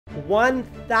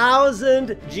1,000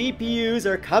 GPUs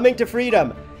are coming to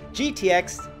Freedom.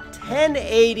 GTX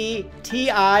 1080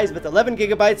 Ti's with 11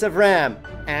 gigabytes of RAM.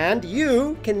 And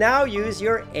you can now use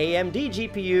your AMD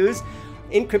GPUs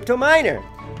in CryptoMiner.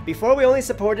 Before we only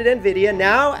supported NVIDIA,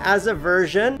 now as a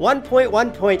version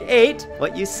 1.1.8,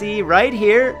 what you see right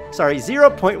here,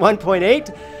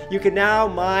 0.1.8, you can now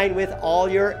mine with all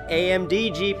your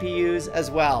AMD GPUs as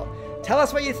well. Tell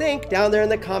us what you think down there in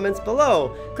the comments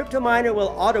below. CryptoMiner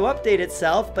will auto-update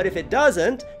itself, but if it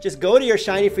doesn't, just go to your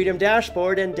Shiny Freedom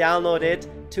dashboard and download it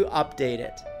to update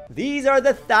it. These are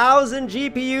the 1,000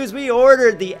 GPUs we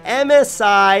ordered, the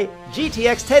MSI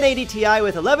GTX 1080 Ti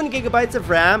with 11 gigabytes of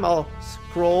RAM. I'll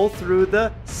scroll through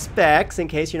the specs in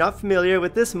case you're not familiar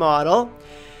with this model.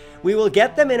 We will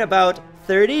get them in about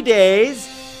 30 days,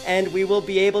 and we will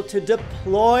be able to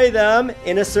deploy them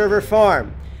in a server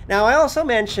farm. Now, I also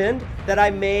mentioned that I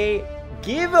may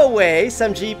give away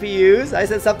some GPUs. I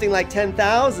said something like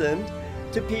 10,000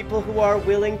 to people who are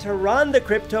willing to run the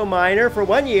CryptoMiner for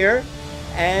 1 year,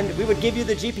 and we would give you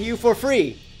the GPU for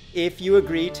free if you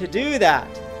agree to do that.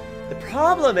 The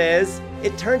problem is,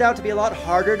 it turned out to be a lot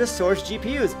harder to source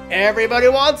GPUs. Everybody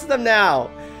wants them now.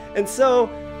 And so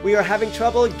we are having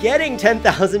trouble getting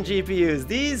 10,000 GPUs.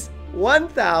 These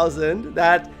 1,000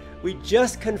 that we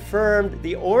just confirmed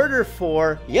the order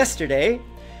for yesterday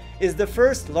is the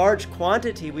first large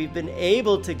quantity we've been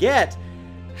able to get.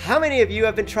 How many of you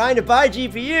have been trying to buy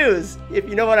GPUs, if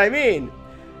you know what I mean?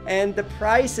 And the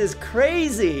price is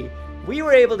crazy. We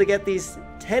were able to get these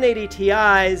 1080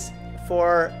 Ti's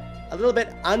for a little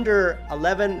bit under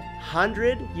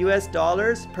 $1,100 US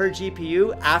per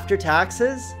GPU after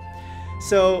taxes.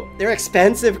 So they're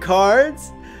expensive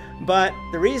cards, but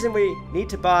the reason we need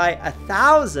to buy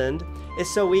 1,000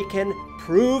 is so we can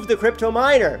prove the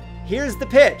CryptoMiner. Here's the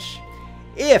pitch.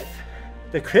 If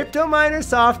the CryptoMiner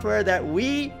software that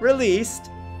we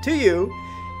released to you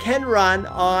can run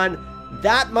on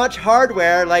that much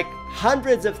hardware, like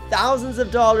hundreds of thousands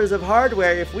of dollars of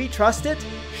hardware, if we trust it,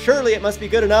 surely it must be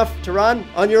good enough to run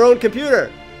on your own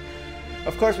computer.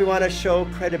 Of course, we want to show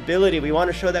credibility. We want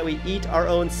to show that we eat our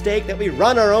own steak, that we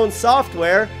run our own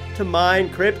software to mine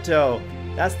crypto.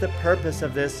 That's the purpose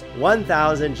of this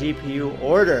 1,000 GPU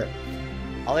order.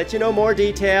 I'll let you know more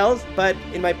details, but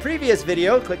in my previous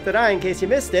video, click that eye in case you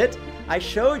missed it, I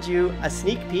showed you a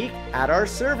sneak peek at our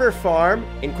server farm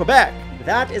in Quebec.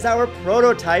 That is our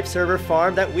prototype server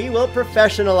farm that we will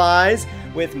professionalize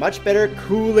with much better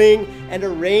cooling and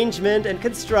arrangement and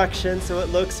construction, so it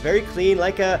looks very clean,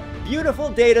 like a beautiful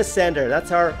data center.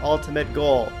 That's our ultimate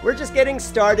goal. We're just getting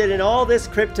started in all this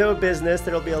crypto business.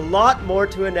 There'll be a lot more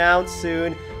to announce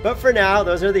soon, but for now,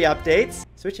 those are the updates.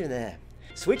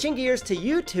 Switching gears to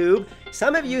YouTube,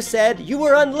 some of you said you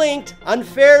were unlinked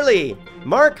unfairly.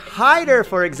 Mark Hyder,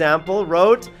 for example,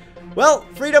 wrote, "Well,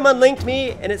 Freedom unlinked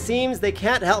me, and it seems they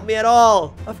can't help me at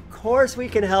all." Of course we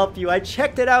can help you. I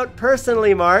checked it out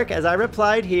personally, Mark, as I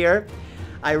replied here.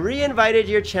 I re-invited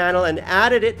your channel and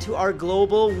added it to our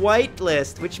global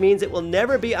whitelist, which means it will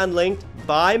never be unlinked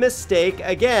by mistake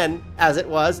again, as it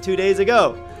was 2 days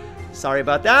ago. Sorry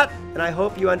about that, and I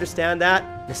hope you understand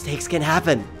that mistakes can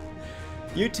happen.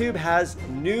 YouTube has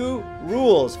new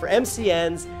rules for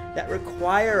MCNs that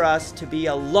require us to be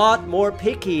a lot more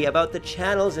picky about the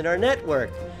channels in our network.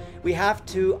 We have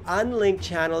to unlink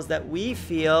channels that we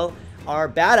feel are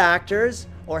bad actors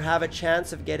or have a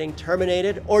chance of getting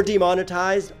terminated or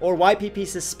demonetized or YPP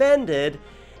suspended,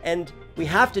 and we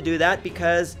have to do that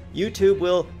because YouTube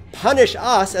will punish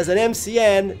us as an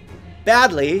MCN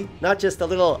badly, not just a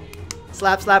little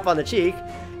slap on the cheek,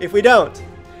 if we don't.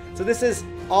 So this is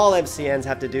all MCNs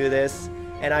have to do this,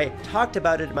 and I talked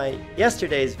about it in my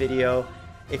yesterday's video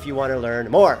if you want to learn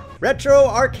more. Retro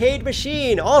Arcade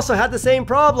Machine also had the same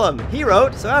problem. He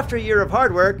wrote, "So after a year of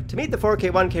hard work to meet the 4K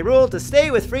 1K rule to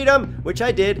stay with Freedom, which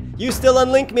I did, you still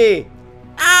unlink me."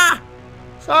 Ah!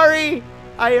 Sorry!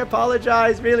 I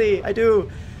apologize, really, I do.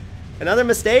 Another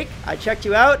mistake, I checked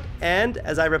you out, and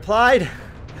as I replied,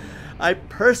 I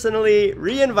personally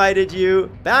re-invited you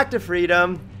back to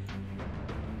Freedom.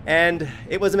 And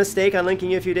it was a mistake unlinking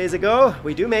you a few days ago.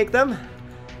 We do make them.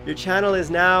 Your channel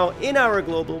is now in our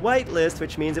global whitelist,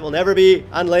 which means it will never be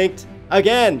unlinked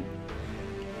again.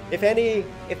 If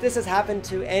this has happened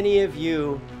to any of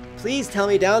you, please tell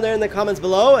me down there in the comments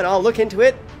below and I'll look into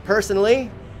it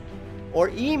personally. Or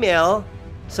email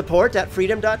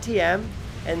support@freedom.tm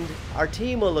and our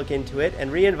team will look into it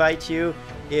and re-invite you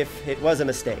if it was a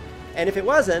mistake. And if it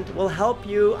wasn't, we'll help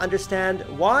you understand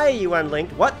why you are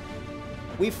unlinked, what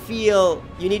we feel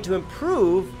you need to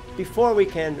improve before we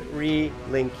can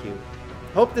re-link you.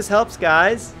 Hope this helps,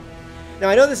 guys. Now,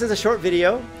 I know this is a short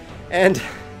video, and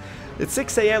It's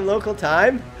 6 a.m. local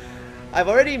time. I've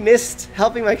already missed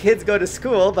helping my kids go to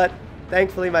school, but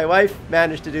thankfully my wife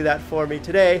managed to do that for me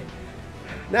today.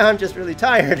 Now I'm just really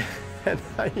tired and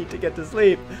I need to get to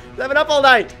sleep. I've been up all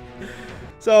night.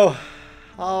 So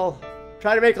I'll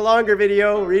try to make a longer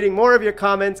video, reading more of your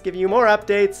comments, giving you more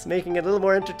updates, making it a little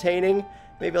more entertaining.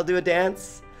 Maybe I'll do a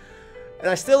dance. And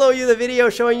I still owe you the video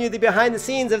showing you the behind the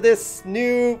scenes of this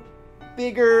new,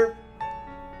 bigger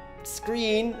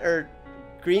screen, or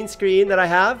green screen that I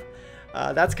have.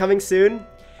 That's coming soon.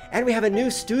 And we have a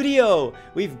new studio.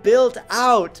 We've built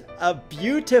out a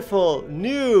beautiful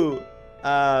new,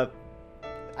 I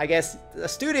guess, a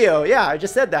studio. Yeah, I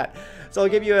just said that. So I'll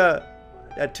give you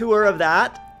a tour of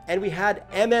that. And we had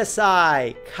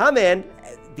MSI come in,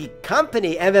 the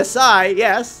company MSI,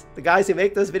 yes, the guys who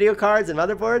make those video cards and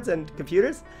motherboards and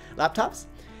computers, laptops.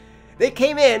 They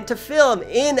came in to film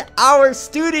in our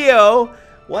studio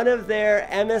one of their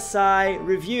MSI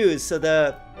reviews. So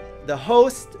the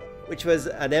host, which was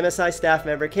an MSI staff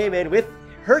member, came in with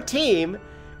her team.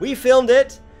 We filmed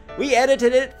it, we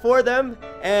edited it for them,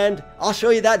 and I'll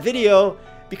show you that video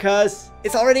because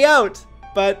it's already out.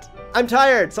 But I'm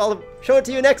tired, so I'll show it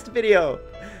to you next video.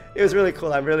 It was really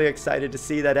cool. I'm really excited to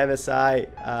see that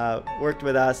MSI worked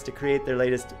with us to create their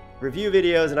latest review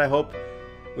videos, and I hope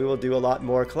we will do a lot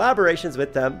more collaborations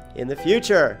with them in the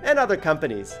future, and other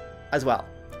companies as well.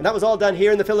 And that was all done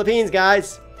here in the Philippines,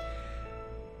 guys.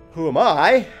 Who am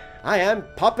I? I am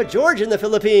Papa George in the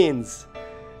Philippines.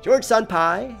 George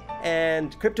Sanpai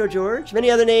and Crypto George, many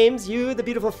other names you, the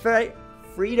beautiful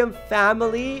Freedom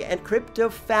family and Crypto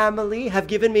family have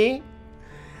given me.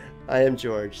 I am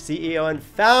George, CEO and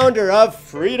founder of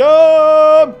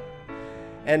Freedom,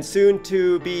 and soon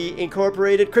to be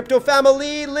incorporated Crypto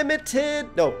Family Limited,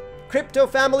 no, Crypto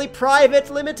Family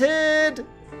Private Limited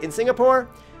in Singapore.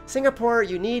 Singapore,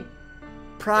 you need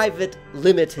Private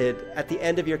Limited at the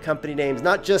end of your company names,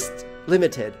 not just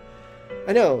Limited.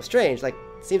 I know, strange, like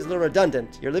seems a little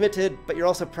redundant. You're limited, but you're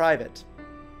also private.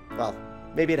 Well,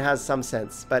 maybe it has some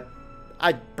sense, but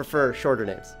I prefer shorter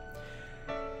names.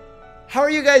 How are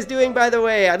you guys doing, by the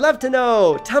way? I'd love to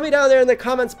know. Tell me down there in the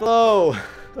comments below.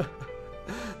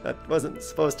 That wasn't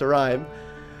supposed to rhyme.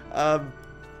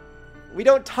 We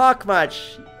don't talk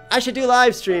much. I should do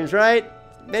live streams, right?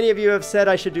 Many of you have said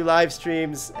I should do live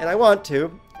streams, and I want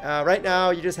to. Right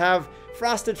now, you just have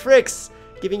Frosted Fricks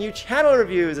giving you channel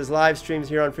reviews as live streams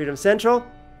here on Freedom Central.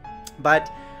 But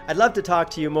I'd love to talk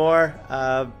to you more.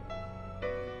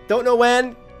 Don't know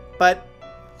when, but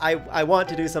I want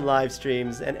to do some live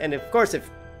streams. And of course, if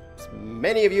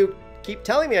many of you keep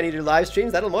telling me I need to do live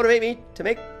streams, that'll motivate me to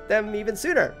make them even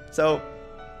sooner. So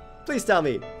please tell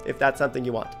me if that's something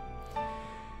you want.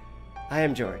 I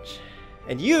am George,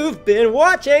 and you've been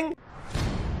watching.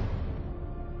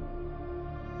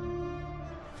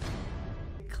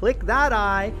 Click that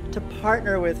I to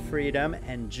partner with Freedom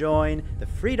and join the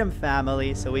Freedom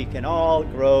family so we can all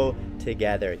grow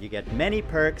together. You get many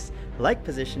perks like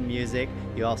position music.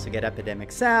 You also get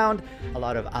Epidemic Sound, a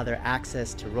lot of other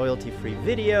access to royalty-free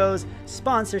videos,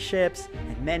 sponsorships,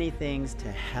 and many things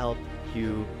to help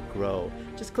you grow.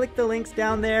 Just click the links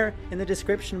down there in the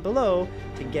description below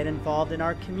to get involved in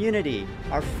our community,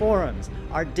 our forums,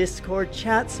 our Discord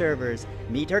chat servers,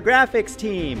 meet our graphics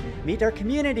team, meet our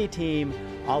community team,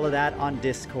 all of that on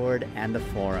Discord and the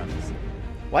forums.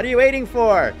 What are you waiting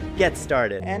for? Get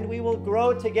started. And we will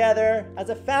grow together as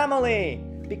a family,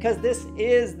 because this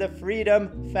is the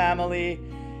Freedom family.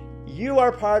 You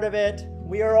are part of it,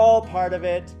 we are all part of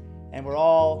it, and we're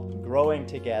all growing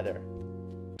together.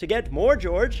 To get more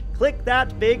George, click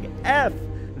that big F.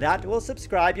 That will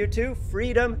subscribe you to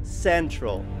Freedom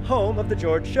Central, home of The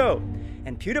George Show.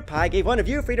 And PewDiePie gave one of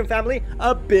you, Freedom Family,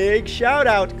 a big shout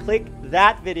out. Click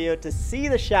that video to see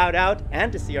the shout out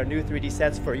and to see our new 3D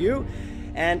sets for you.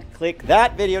 And click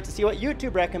that video to see what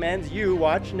YouTube recommends you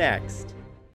watch next.